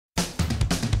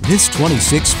This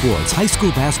 26 Sports high school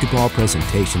basketball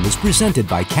presentation is presented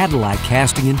by Cadillac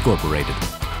Casting Incorporated.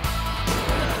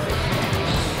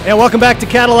 And welcome back to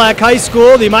Cadillac High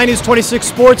School, the My News 26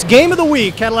 Sports Game of the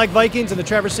Week. Cadillac Vikings and the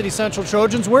Traverse City Central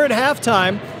Trojans. We're at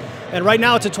halftime, and right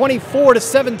now it's a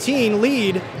 24-17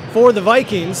 lead for the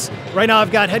Vikings. Right now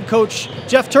I've got head coach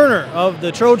Jeff Turner of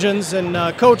the Trojans,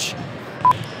 and Coach,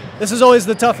 this is always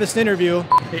the toughest interview.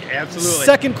 Absolutely.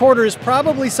 Second quarter is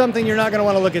probably something you're not going to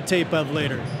want to look at tape of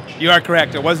later. You are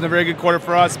correct. It wasn't a very good quarter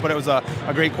for us, but it was a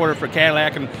great quarter for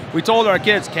Cadillac. And we told our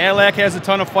kids, Cadillac has a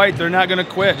ton of fight. They're not going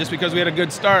to quit. Just because we had a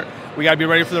good start, we got to be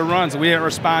ready for the runs. And we didn't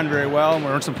respond very well, and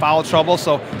we're in some foul trouble.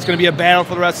 So it's going to be a battle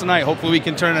for the rest of the night. Hopefully we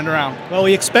can turn it around. Well,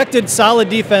 we expected solid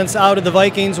defense out of the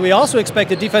Vikings. We also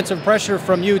expected defensive pressure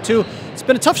from you, too. It's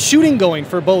been a tough shooting going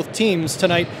for both teams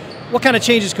tonight. What kind of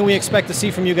changes can we expect to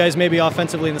see from you guys maybe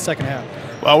offensively in the second half?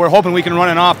 Well, we're hoping we can run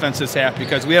an offense this half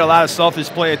because we had a lot of selfish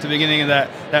play at the beginning of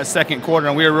that second quarter,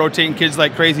 and we were rotating kids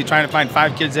like crazy, trying to find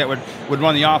 5 kids that would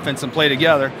run the offense and play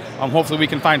together. Hopefully we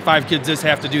can find 5 kids this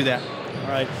half to do that.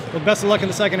 All right. Well, best of luck in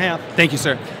the second half. Thank you,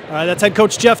 sir. All right, that's head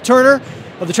coach Jeff Turner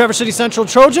of the Traverse City Central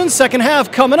Trojans. Second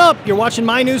half coming up. You're watching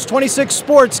My News 26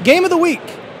 Sports Game of the Week.